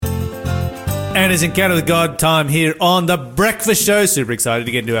And it's Encounter with God time here on The Breakfast Show. Super excited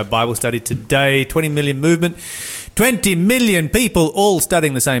to get into our Bible study today. 20 million movement, 20 million people all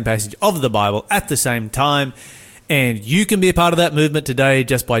studying the same passage of the Bible at the same time. And you can be a part of that movement today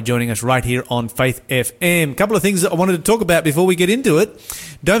just by joining us right here on Faith FM. A couple of things that I wanted to talk about before we get into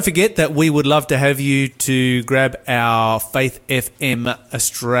it. Don't forget that we would love to have you to grab our Faith FM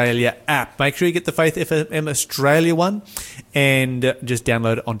Australia app. Make sure you get the Faith FM Australia one and just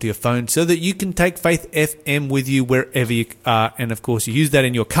download it onto your phone so that you can take Faith FM with you wherever you are. And of course, you use that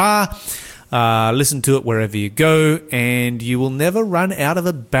in your car. Listen to it wherever you go, and you will never run out of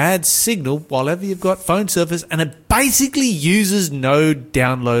a bad signal whilever you've got phone service, and it basically uses no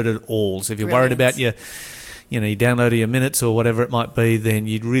download at all. So if you're worried about you download your minutes or whatever it might be, then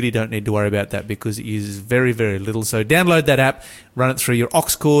you really don't need to worry about that because it uses very, very little. So download that app, run it through your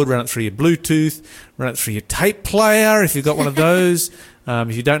aux cord, run it through your Bluetooth, run it through your tape player if you've got one of those.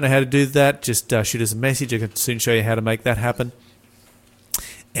 If you don't know how to do that, just shoot us a message. I can soon show you how to make that happen.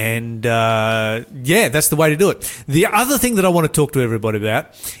 And, that's the way to do it. The other thing that I want to talk to everybody about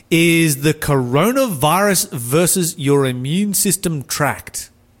is the coronavirus versus your immune system tract.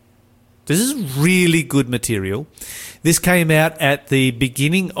 This is really good material. This came out at the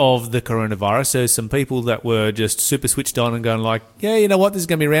beginning of the coronavirus. So some people that were just super switched on and going like, yeah, you know what, this is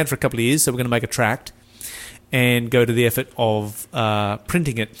going to be around for a couple of years, so we're going to make a tract and go to the effort of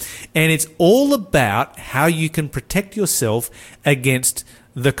printing it. And it's all about how you can protect yourself against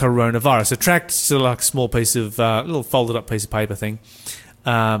the coronavirus. A tract is sort of like a small piece of, little folded up piece of paper thing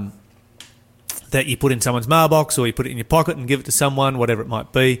that you put in someone's mailbox or you put it in your pocket and give it to someone, whatever it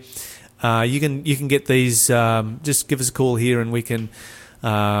might be. You can get these. Just give us a call here and we can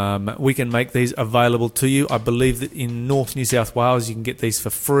make these available to you. I believe that in North New South Wales you can get these for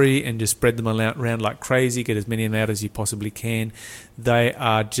free and just spread them around like crazy. Get as many of them out as you possibly can. They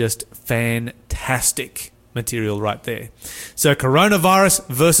are just fantastic material right there. So coronavirus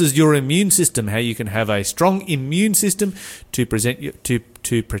versus your immune system, how you can have a strong immune system to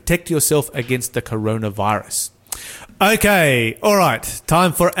protect yourself against the coronavirus. Okay, all right,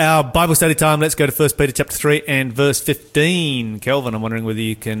 time for our Bible study time. Let's go to 1 Peter chapter 3 and verse 15. Kelvin, I'm wondering whether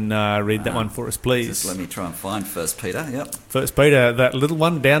you can read that one for us, please. Just let me try and find 1 Peter, yep. 1 Peter, that little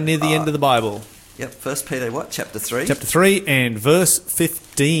one down near the end of the Bible. Yep, 1 Peter what, chapter 3? Chapter 3 and verse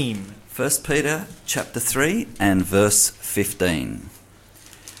 15. 1 Peter chapter 3 and verse 15.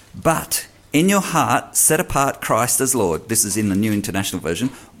 But in your heart set apart Christ as Lord. This is in the New International Version.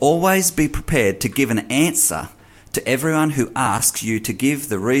 Always be prepared to give an answer to everyone who asks you to give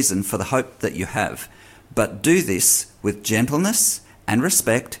the reason for the hope that you have. But do this with gentleness and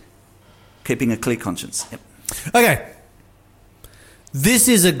respect, keeping a clear conscience. Yep. Okay. This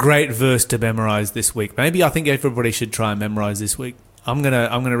is a great verse to memorize this week. Maybe I think everybody should try and memorize this week. I'm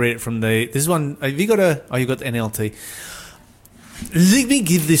gonna read it from this one. Have you got you got the NLT? Let me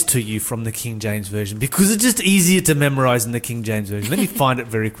give this to you from the King James Version because it's just easier to memorize in the King James Version. Let me find it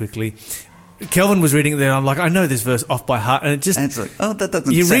very quickly. Kelvin was reading it there, and I'm like, I know this verse off by heart, and it just. And it's like, oh, that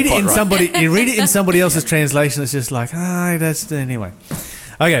doesn't. You sound read it in right. you read it in somebody else's translation. It's just like, that's anyway.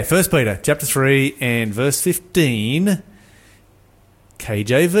 Okay, 1 Peter chapter 3 and verse 15.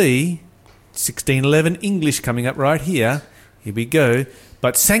 KJV 1611 English coming up right here. Here we go.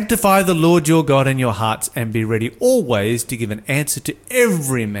 But sanctify the Lord your God in your hearts and be ready always to give an answer to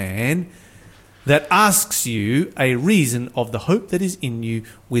every man that asks you a reason of the hope that is in you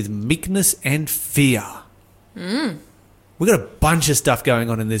with meekness and fear. We've got a bunch of stuff going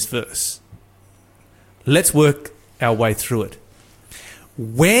on in this verse. Let's work our way through it.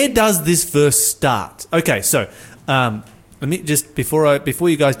 Where does this verse start? Okay, so let me just, before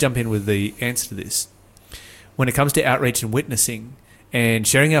you guys jump in with the answer to this, when it comes to outreach and witnessing and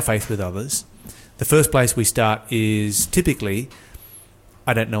sharing our faith with others, the first place we start is typically,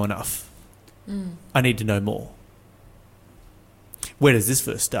 I don't know enough. I need to know more. Where does this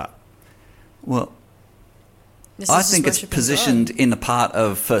verse start? Well, I think it's positioned in the part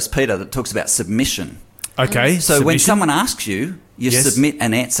of 1 Peter that talks about submission. Okay. So submission. when someone asks you, you Yes. submit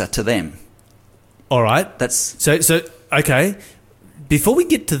an answer to them. All right. That's So okay. Before we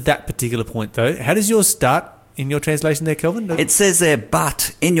get to that particular point, though, how does yours start in your translation there, Kelvin? it says there,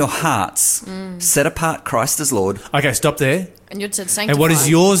 but in your hearts set apart Christ as Lord. Okay, stop there. And yours said sanctify. And what does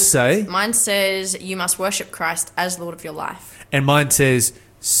yours say? Mine says you must worship Christ as Lord of your life. And mine says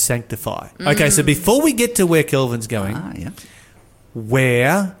sanctify. Okay, so before we get to where Kelvin's going, Yeah.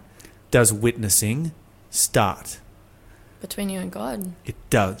 where does witnessing start? Between you and God. It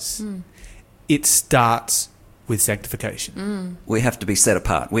does. It starts with sanctification. We have to be set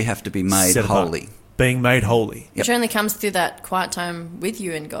apart. We have to be made Set apart. holy. being made holy. Yep. Which only comes through that quiet time with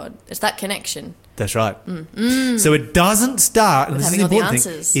you and God. It's that connection. That's right. So it doesn't start, and With this is the having all the important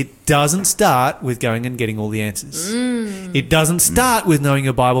thing, answers. it doesn't start with going and getting all the answers. It doesn't start with knowing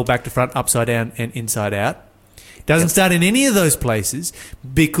your Bible back to front, upside down, and inside out. It doesn't start in any of those places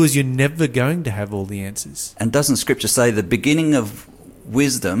because you're never going to have all the answers. And doesn't Scripture say the beginning of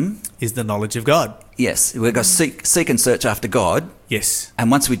wisdom? Is the knowledge of God. Yes, we've got to seek and search after God. Yes, And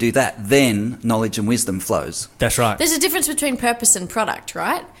once we do that, then knowledge and wisdom flows. that's right. There's a difference between purpose and product,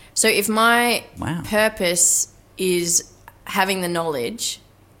 right? So if my Wow. purpose is having the knowledge,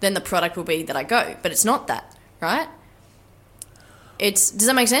 then the product will be that I go. But it's not that, right? Does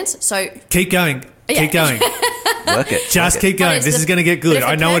that make sense? So Keep going. Yeah. Keep going. Work it. Just work it. keep going. it's This the- is going to get but good. if the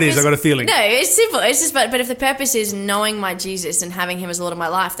I know it is. I've got a feeling. No, it's simple. It's just, but if the purpose is knowing my Jesus and having him as Lord of my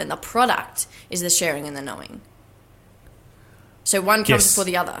life, then the product is the sharing and the knowing. So one comes Yes. before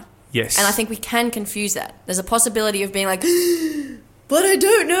the other. Yes. And I think we can confuse that. There's a possibility of being like, but I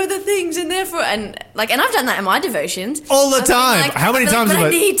don't know the things, and therefore, and I've done that in my devotions All the I've been time. like, How many I feel times like, have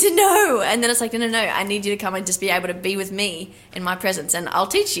but I- I need to know, and then it's like, no, I need you to come and just be able to be with me in my presence, and I'll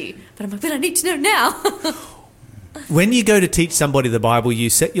teach you. But I'm like, but I need to know now. When you go to teach somebody the Bible, you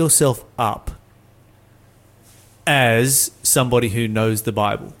set yourself up as somebody who knows the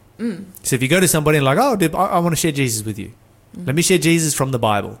Bible. So if you go to somebody and like, oh, dude, I want to share Jesus with you. Let me share Jesus from the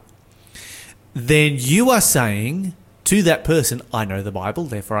Bible. Then you are saying to that person, I know the Bible,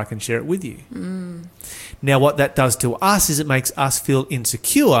 therefore I can share it with you. Now, what that does to us is it makes us feel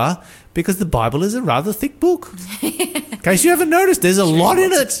insecure because the Bible is a rather thick book. In case you haven't noticed, there's a lot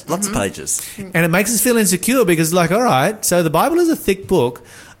in it. Lots of pages. And it makes us feel insecure because, like, all right, so the Bible is a thick book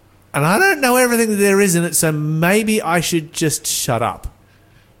and I don't know everything that there is in it, so maybe I should just shut up.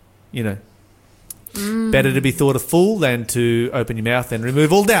 You know, better to be thought a fool than to open your mouth and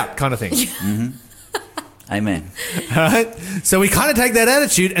remove all doubt kind of thing. Amen. All right? So we kind of take that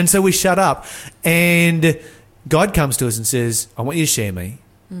attitude and so we shut up. And God comes to us and says, I want you to share me.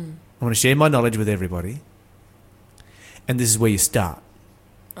 I want to share my knowledge with everybody. And this is where you start.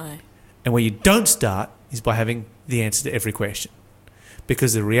 Aye. And where you don't start is by having the answer to every question.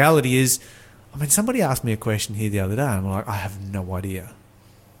 Because the reality is, I mean, somebody asked me a question here the other day, and I'm like, I have no idea.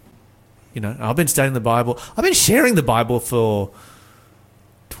 You know, I've been studying the Bible. I've been sharing the Bible for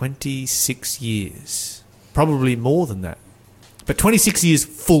 26 years. Probably more than that. But 26 years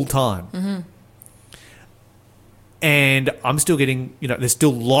full time. And I'm still getting, you know, there's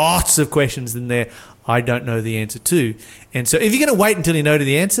still lots of questions in there I don't know the answer to. And so if you're going to wait until you know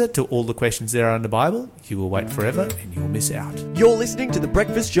the answer to all the questions there are in the Bible, you will wait forever and you will miss out. You're listening to the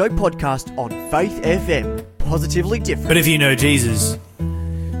Breakfast Show podcast on Faith FM. Positively different. But if you know Jesus,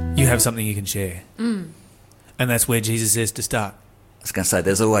 you have something you can share. And that's where Jesus says to start. I was going to say,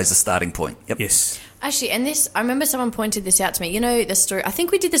 there's always a starting point. Yep. Yes. Actually, and this, I remember someone pointed this out to me. You know the story, I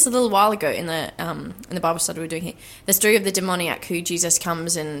think we did this a little while ago in the Bible study we were doing here. The story of the demoniac who Jesus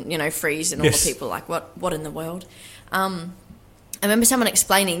comes and, you know, frees and all Yes. the people like, what in the world? I remember someone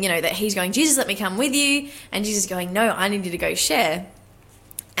explaining, you know, that he's going, Jesus, let me come with you. And Jesus going, no, I need you to go share.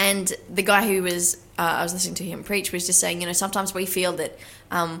 And the guy who was, I was listening to him preach, was just saying, you know, sometimes we feel that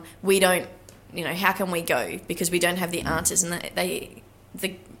we don't, you know, how can we go? Because we don't have the answers. And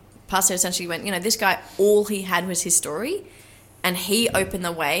the pastor essentially went, you know, this guy, all he had was his story, and he opened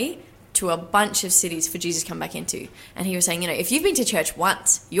the way to a bunch of cities for Jesus to come back into. And he was saying, you know, if you've been to church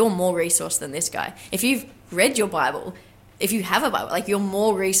once, you're more resourced than this guy. If you've read your Bible, if you have a Bible, like, you're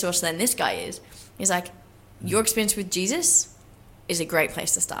more resourced than this guy is. He's like, your experience with Jesus is a great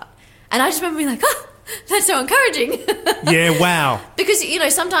place to start. And I just remember being like, oh, that's so encouraging. Yeah, wow. Because, you know,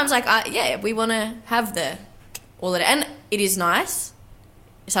 sometimes, like, we want to have all of it. And it is nice.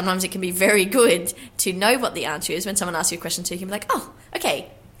 Sometimes it can be very good to know what the answer is. When someone asks you a question, so you can be like, oh, okay,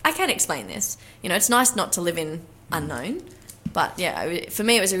 I can explain this. You know, it's nice not to live in unknown. But, yeah, for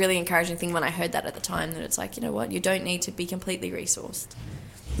me, it was a really encouraging thing when I heard that at the time, that it's like, you know what, you don't need to be completely resourced.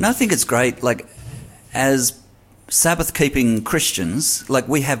 And I think it's great, like, as Sabbath-keeping Christians, like,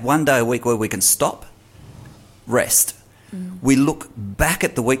 we have one day a week where we can stop, rest. We look back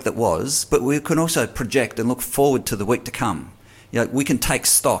at the week that was, but we can also project and look forward to the week to come. You know, we can take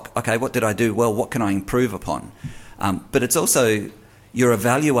stock. Okay, what did I do well? What can I improve upon? But it's also, you're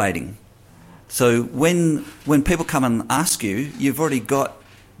evaluating. So when people come and ask you, you've already got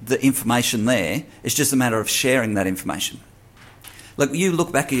the information there. It's just a matter of sharing that information. Like, you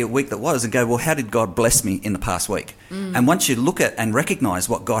look back at your week that was and go, well, how did God bless me in the past week? And once you look at and recognise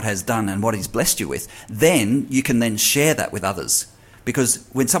what God has done and what he's blessed you with, then you can then share that with others. Because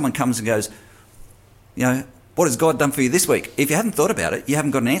when someone comes and goes, you know, what has God done for you this week? If you haven't thought about it, you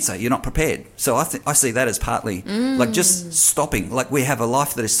haven't got an answer. You're not prepared. So I see that as partly like just stopping. Like we have a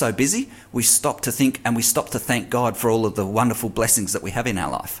life that is so busy, we stop to think and we stop to thank God for all of the wonderful blessings that we have in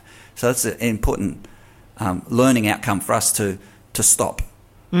our life. So that's an important learning outcome for us to stop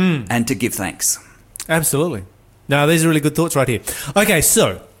and to give thanks. Absolutely. Now, these are really good thoughts right here. Okay,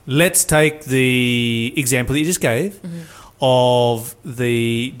 so let's take the example that you just gave of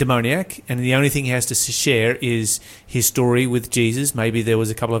the demoniac, and the only thing he has to share is his story with Jesus. Maybe there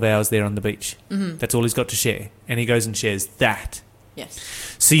was a couple of hours there on the beach. That's all he's got to share, and he goes and shares that. Yes.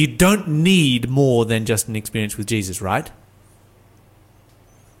 So you don't need more than just an experience with Jesus, right?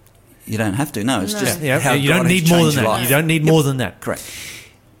 You don't have to. No, it's just how you God don't has need more changed than your that. life. You don't need more than that. Correct.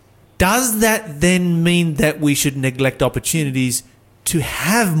 Does that then mean that we should neglect opportunities to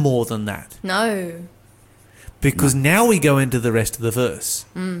have more than that? No. Because now we go into the rest of the verse.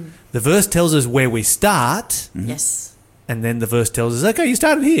 The verse tells us where we start, Yes. and then the verse tells us, okay, you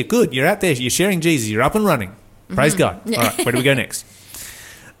started here. Good. You're out there. You're sharing Jesus. You're up and running. Praise God. All right, where do we go next?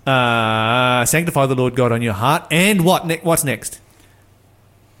 Sanctify the Lord God on your heart. And what's next?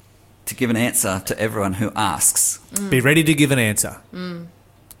 To give an answer to everyone who asks. Be ready to give an answer.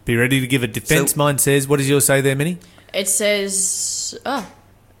 Be ready to give a defense. So- Mine says, what does yours say there, Minnie? It says,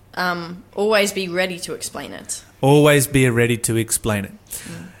 always be ready to explain it. Always be ready to explain it.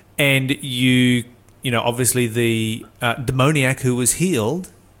 And you know, obviously the demoniac who was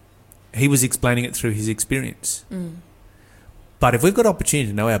healed, he was explaining it through his experience. But if we've got opportunity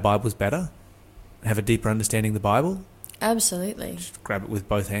to know our Bibles better, have a deeper understanding of the Bible, Absolutely. grab it with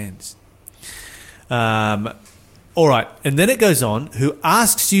both hands. All right, and then it goes on, who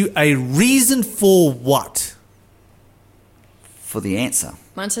asks you a reason for what? For the answer.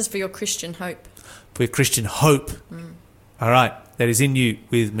 Mine says for your Christian hope. For your Christian hope. All right, that is in you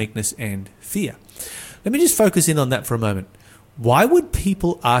with meekness and fear. Let me just focus in on that for a moment. Why would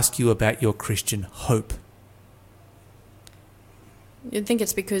people ask you about your Christian hope? You'd think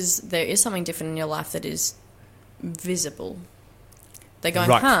it's because there is something different in your life that is visible. They're going,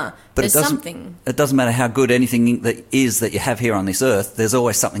 Right. but But there's something. It doesn't matter how good anything that you have here on this earth. There's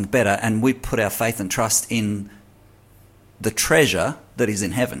always something better, and we put our faith and trust in the treasure that is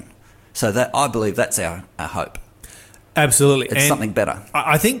in heaven. So that I believe that's our hope. Absolutely. It's And something better.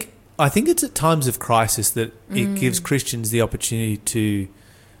 I think it's at times of crisis that it gives Christians the opportunity to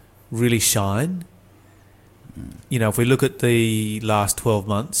really shine. You know, if we look at the last 12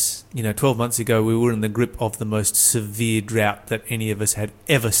 months, 12 months ago we were in the grip of the most severe drought that any of us had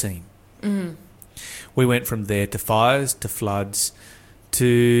ever seen. We went from there to fires, to floods,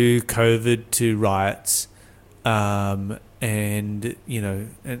 to COVID, to riots, and it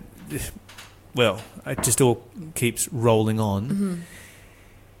just all keeps rolling on.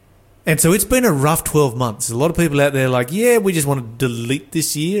 And so it's been a rough 12 months. A lot of people out there are like, yeah, we just want to delete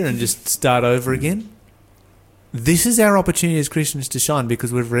this year and just start over again. This is our opportunity as Christians to shine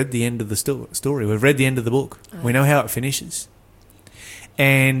because we've read the end of the story. We've read the end of the book. We know how it finishes.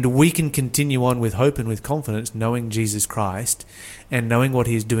 And we can continue on with hope and with confidence, knowing Jesus Christ and knowing what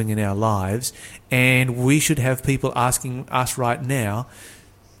He's doing in our lives. And we should have people asking us right now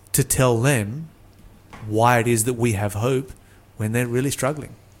to tell them why it is that we have hope when they're really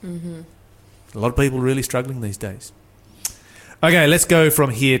struggling. A lot of people are really struggling these days. Okay, let's go from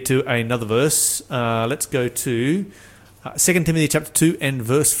here to another verse. Let's go to 2 Timothy chapter 2 and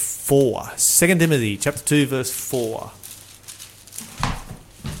verse 4. 2 Timothy chapter 2 verse 4.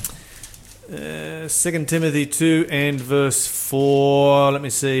 2 Timothy 2 and verse 4. Let me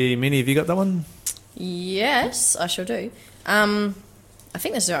see. Minnie, have you got that one? Yes, I sure do. I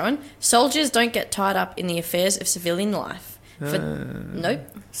think this is the right one. Soldiers don't get tied up in the affairs of civilian life. Nope.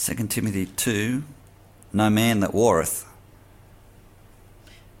 2 Timothy 2, no man that warreth.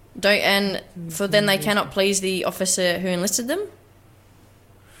 For then they cannot please the officer who enlisted them.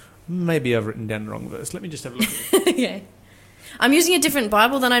 Maybe I've written down the wrong verse. Let me just have a look. Okay. I'm using a different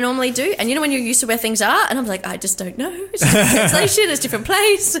Bible than I normally do, and you know when you're used to where things are, and I'm like, I just don't know. It's different translation, it's a different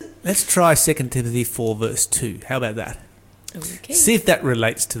place. Let's try 2 Timothy 4 verse 2. How about that? Okay. See if that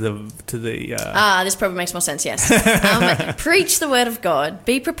relates to the. This probably makes more sense, yes. Preach the word of God.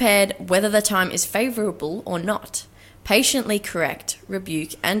 Be prepared whether the time is favourable or not. Patiently correct,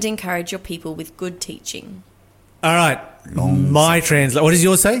 rebuke, and encourage your people with good teaching. All right. My translation. What does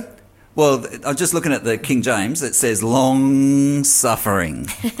yours say? Well, I'm just looking at the King James. It says long suffering.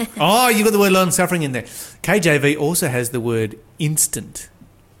 Oh, you got the word long suffering in there. KJV also has the word instant.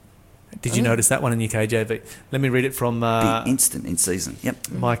 Did you notice that one in your KJV? Let me read it from Be instant in season. Yep.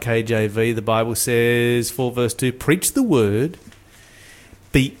 my KJV. The Bible says, 4 verse 2, preach the word,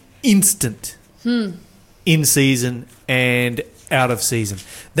 be instant. in season and out of season.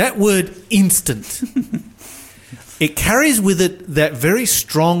 That word instant, it carries with it that very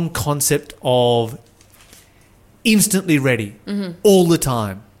strong concept of instantly ready, all the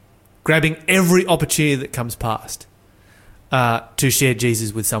time, grabbing every opportunity that comes past to share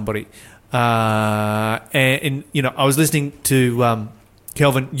Jesus with somebody. And you know, I was listening to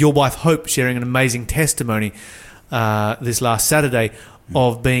Kelvin, your wife Hope, sharing an amazing testimony this last Saturday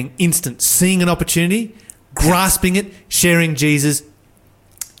of being instant, seeing an opportunity, grasping it, sharing Jesus,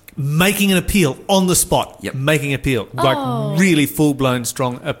 making an appeal on the spot. Yep. Making appeal, like really full-blown,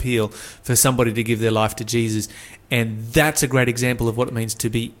 strong appeal for somebody to give their life to Jesus. And that's a great example of what it means to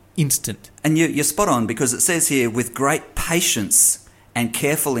be instant. And you're spot on, because it says here, with great patience and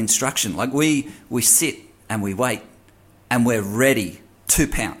careful instruction. Like we sit and we wait and we're ready to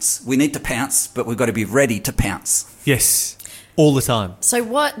pounce. We need to pounce, but we've got to be ready to pounce. Yes, all the time. So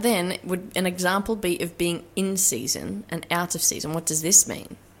what then would an example be of being in season and out of season? What does this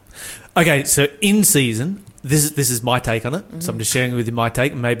mean? Okay, so in season, this is my take on it. So I'm just sharing with you my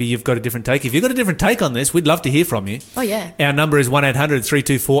take. Maybe you've got a different take. If you've got a different take on this, we'd love to hear from you. Oh, yeah. Our number is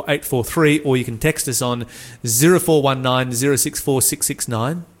 1-800-324-843, or you can text us on 0419 064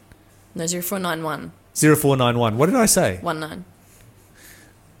 669. No, 0491. 0491. What did I say? 19.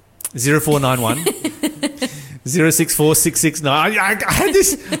 0491 064 669. I had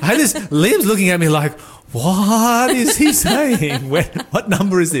this. Liam's looking at me like, what is he saying? What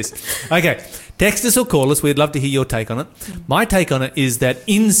number is this? Okay, text us or call us. We'd love to hear your take on it. My take on it is that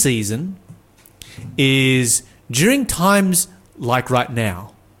in season is during times like right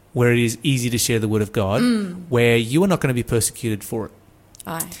now, where it is easy to share the word of God, where you are not going to be persecuted for it.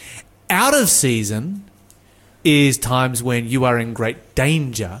 Aye. Out of season is times when you are in great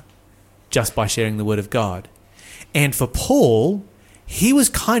danger just by sharing the word of God. And for Paul, he was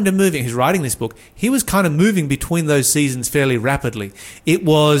kind of moving, he's writing this book, he was kind of moving between those seasons fairly rapidly. It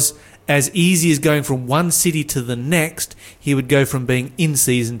was as easy as going from one city to the next. He would go from being in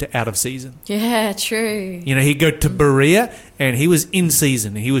season to out of season. Yeah, true. You know, he'd go to Berea and he was in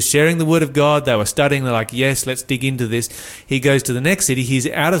season. He was sharing the word of God. They were studying. They're like, yes, let's dig into this. He goes to the next city. He's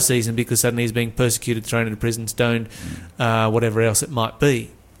out of season because suddenly he's being persecuted, thrown into prison, stoned, whatever else it might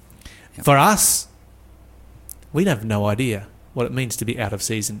be. Yep. For us, we have no idea what it means to be out of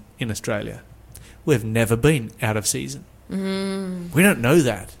season in Australia. We've never been out of season. We don't know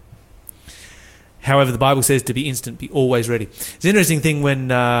that. However, the Bible says to be instant, be always ready. It's an interesting thing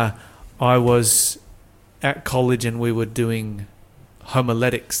when I was at college and we were doing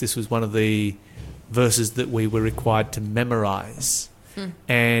homiletics. This was one of the verses that we were required to memorize.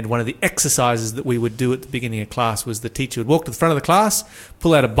 And one of the exercises that we would do at the beginning of class was the teacher would walk to the front of the class,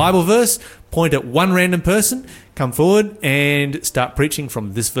 pull out a Bible verse, point at one random person, come forward and start preaching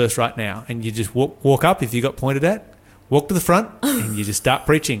from this verse right now. And you just walk up if you got pointed at, walk to the front, and you just start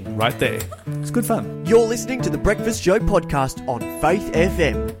preaching right there. It's good fun. You're listening to the Breakfast Show podcast on Faith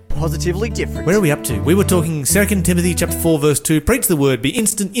FM. Positively different. Where are we up to? We were talking 2 Timothy chapter 4 verse 2. Preach the word, be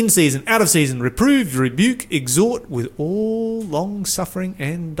instant, in season, out of season, reprove, rebuke, exhort with all long suffering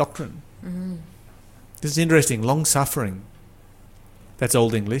and doctrine. This is interesting. Long suffering. That's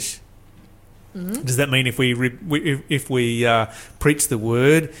Old English. Does that mean if we preach the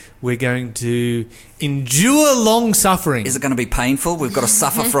word, we're going to endure long suffering? Is it going to be painful? We've got to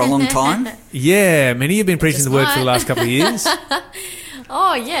suffer for a long time? Yeah, many have been preaching the word for the last couple of years.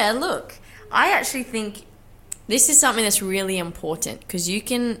 Oh, yeah, look, I actually think this is something that's really important because you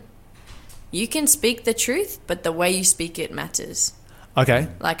can speak the truth, but the way you speak it matters. Okay.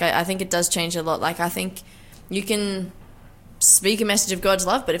 Like, I think it does change a lot. Like, I think you can speak a message of God's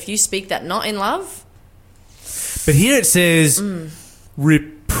love, but if you speak that not in love... But here it says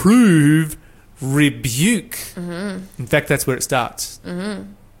reprove, rebuke. In fact, that's where it starts.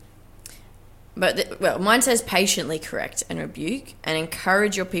 But, mine says patiently correct and rebuke and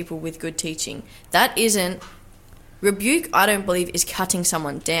encourage your people with good teaching. That isn't... Rebuke, I don't believe, is cutting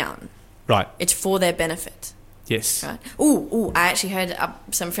someone down. Right. It's for their benefit. Yes. Right. I actually heard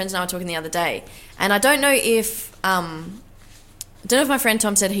some friends and I were talking the other day, and I don't know if... I don't know if my friend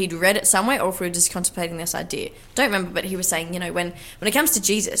Tom said he'd read it somewhere or if we were just contemplating this idea. Don't remember, but he was saying, you know, when it comes to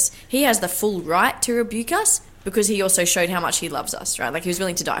Jesus, he has the full right to rebuke us because he also showed how much he loves us, right? Like he was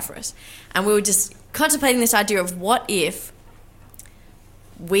willing to die for us. And we were just contemplating this idea of what if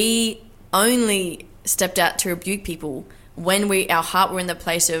we only stepped out to rebuke people when our heart were in the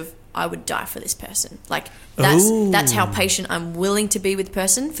place of, I would die for this person. Like that's how patient I'm willing to be with the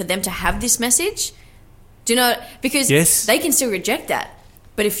person for them to have this message. Do you know? Because they can still reject that.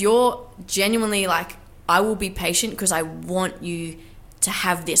 But if you're genuinely like, I will be patient because I want you to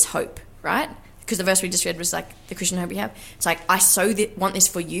have this hope, right? because the verse we just read was like the Christian hope we have. It's like, I want this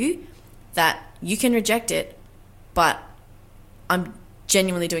for you, that you can reject it, but I'm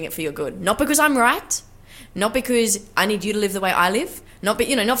genuinely doing it for your good. Not because I'm right, not because I need you to live the way I live, not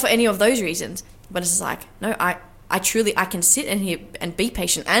for any of those reasons, but it's just like, no, I truly, I can sit in here and be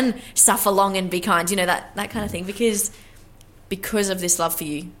patient and suffer long and be kind, that kind of thing, because of this love for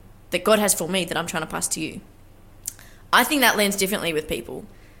you that God has for me that I'm trying to pass to you. I think that lands differently with people.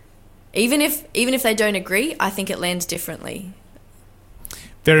 Even if they don't agree, I think it lands differently.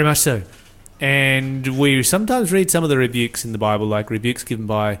 Very much so. And we sometimes read some of the rebukes in the Bible, like rebukes given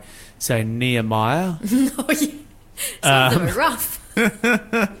by, say, Nehemiah. Oh, yeah. Some of them are rough.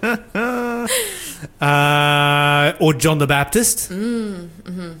 Or John the Baptist.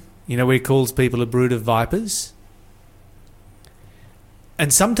 Where he calls people a brood of vipers.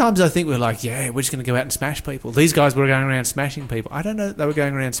 And sometimes I think we're like, yeah, we're just going to go out and smash people. These guys were going around smashing people. I don't know that they were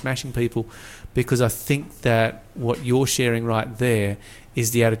going around smashing people, because I think that what you're sharing right there is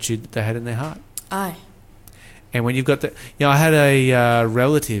the attitude that they had in their heart. Aye. And when you've got that... I had a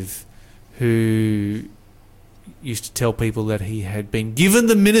relative who used to tell people that he had been given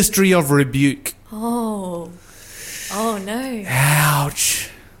the ministry of rebuke. Oh no.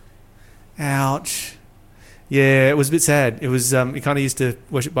 Ouch. Yeah, it was a bit sad. It was he kind of used to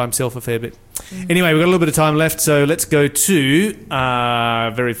worship by himself a fair bit. Anyway, we've got a little bit of time left, so let's go to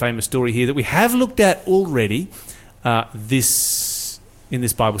a very famous story here that we have looked at already in this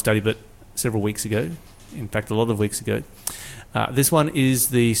Bible study, but several weeks ago. In fact, a lot of weeks ago. This one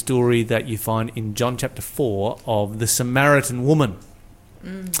is the story that you find in John chapter 4 of the Samaritan woman.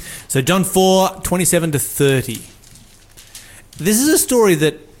 So John 4, 27 to 30. This is a story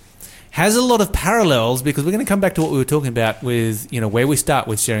that has a lot of parallels, because we're going to come back to what we were talking about with, where we start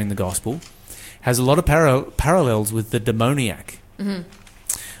with sharing the gospel. Has a lot of parallels with the demoniac.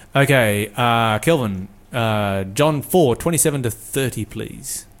 Okay, Kelvin, John 4, 27 to 30,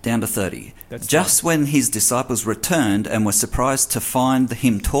 please. Down to 30. That's Just when his disciples returned and were surprised to find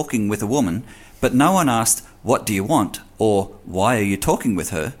him talking with a woman, but no one asked, "What do you want?" or "Why are you talking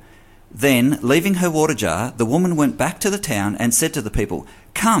with her?" Then, leaving her water jar, the woman went back to the town and said to the people,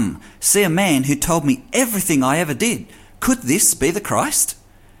 "Come, see a man who told me everything I ever did. Could this be the Christ?"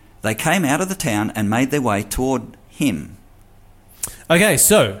 They came out of the town and made their way toward him. Okay,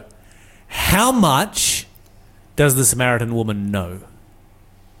 so how much does the Samaritan woman know?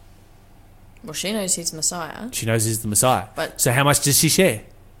 Well, she knows he's Messiah. She knows he's the Messiah. But so how much does she share?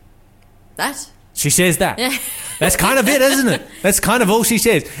 That? She shares that. Yeah. That's kind of it, isn't it? That's kind of all she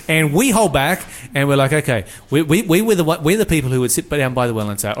shares. And we hold back, and we're like, okay, we're the people who would sit down by the well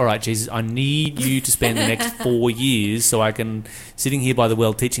and say, all right, Jesus, I need you to spend the next 4 years so I can, sitting here by the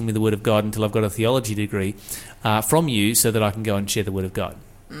well, teaching me the Word of God until I've got a theology degree from you, so that I can go and share the Word of God.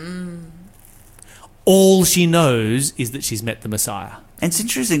 All she knows is that she's met the Messiah. And it's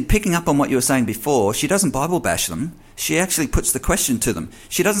interesting, picking up on what you were saying before, she doesn't Bible bash them. She actually puts the question to them.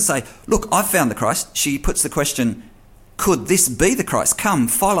 She doesn't say, "Look, I've found the Christ." She puts the question, "Could this be the Christ? Come,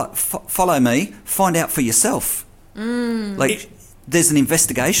 follow me, find out for yourself." There's an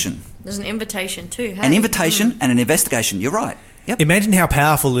investigation. There's an invitation too. Hey? An invitation and an investigation. You're right. Yep. Imagine how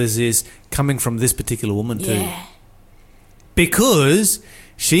powerful this is coming from this particular woman too. Yeah. Because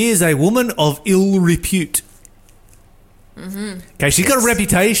she is a woman of ill repute. Okay, she's got a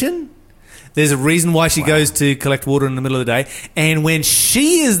reputation. There's a reason why she goes to collect water in the middle of the day. And when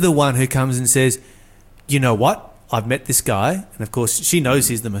she is the one who comes and says, "You know what? I've met this guy." And of course, she knows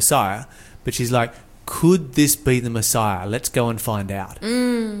he's the Messiah. But she's like, "Could this be the Messiah? Let's go and find out."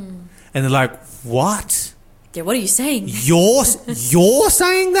 And they're like, "What? Yeah, what are you saying? You're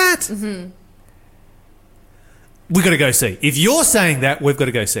saying that?" We've got to go see. If you're saying that, we've got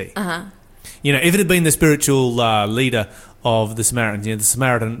to go see. If it had been the spiritual leader of the Samaritans,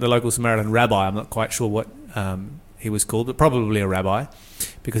 the local Samaritan rabbi, I'm not quite sure what he was called, but probably a rabbi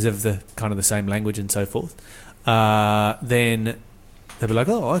because of the kind of the same language and so forth, then they'd be like,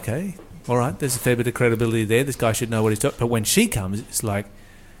 "Oh, okay, all right, there's a fair bit of credibility there. This guy should know what he's talking." But when she comes, it's like,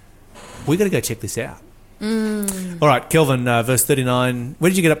 we got to go check this out. All right, Kelvin, verse 39. Where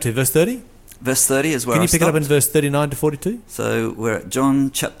did you get up to? Verse 30? Verse 30 is where Can I you pick it up in verse 39 to 42? So we're at John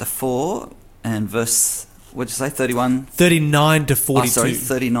chapter 4 and verse, what did you say, 31? 39 to 42.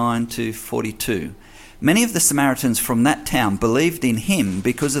 39 to 42. Many of the Samaritans from that town believed in him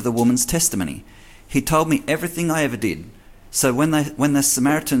because of the woman's testimony. He told me everything I ever did. So when the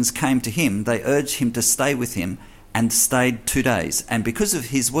Samaritans came to him, they urged him to stay with him and stayed 2 days. And because of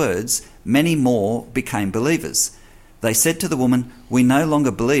his words, many more became believers. They said to the woman, "We no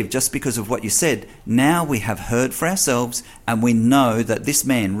longer believe just because of what you said. Now we have heard for ourselves, and we know that this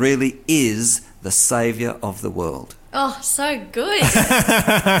man really is the Saviour of the world." Oh, so good.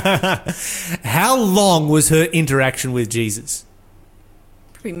 How long was her interaction with Jesus?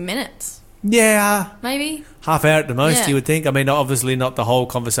 Probably minutes, Yeah, maybe. half hour at the most, Yeah. you would think. I mean, obviously not the whole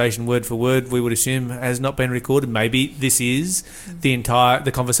conversation word for word, we would assume, has not been recorded. Maybe this is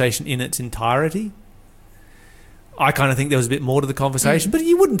the conversation in its entirety. I kind of think there was a bit more to the conversation, but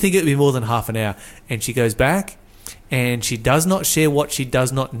you wouldn't think it would be more than half an hour. And she goes back, and she does not share what she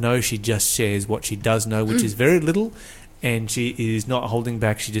does not know. She just shares what she does know, which is very little, and she is not holding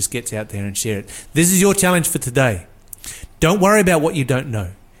back. She just gets out there and share it. This is your challenge for today. Don't worry about what you don't know.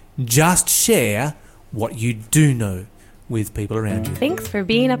 Just share what you do know with people around you. Thanks for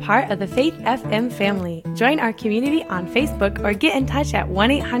being a part of the Faith FM family. Join our community on Facebook or get in touch at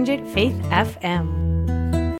 1-800-FAITH-FM.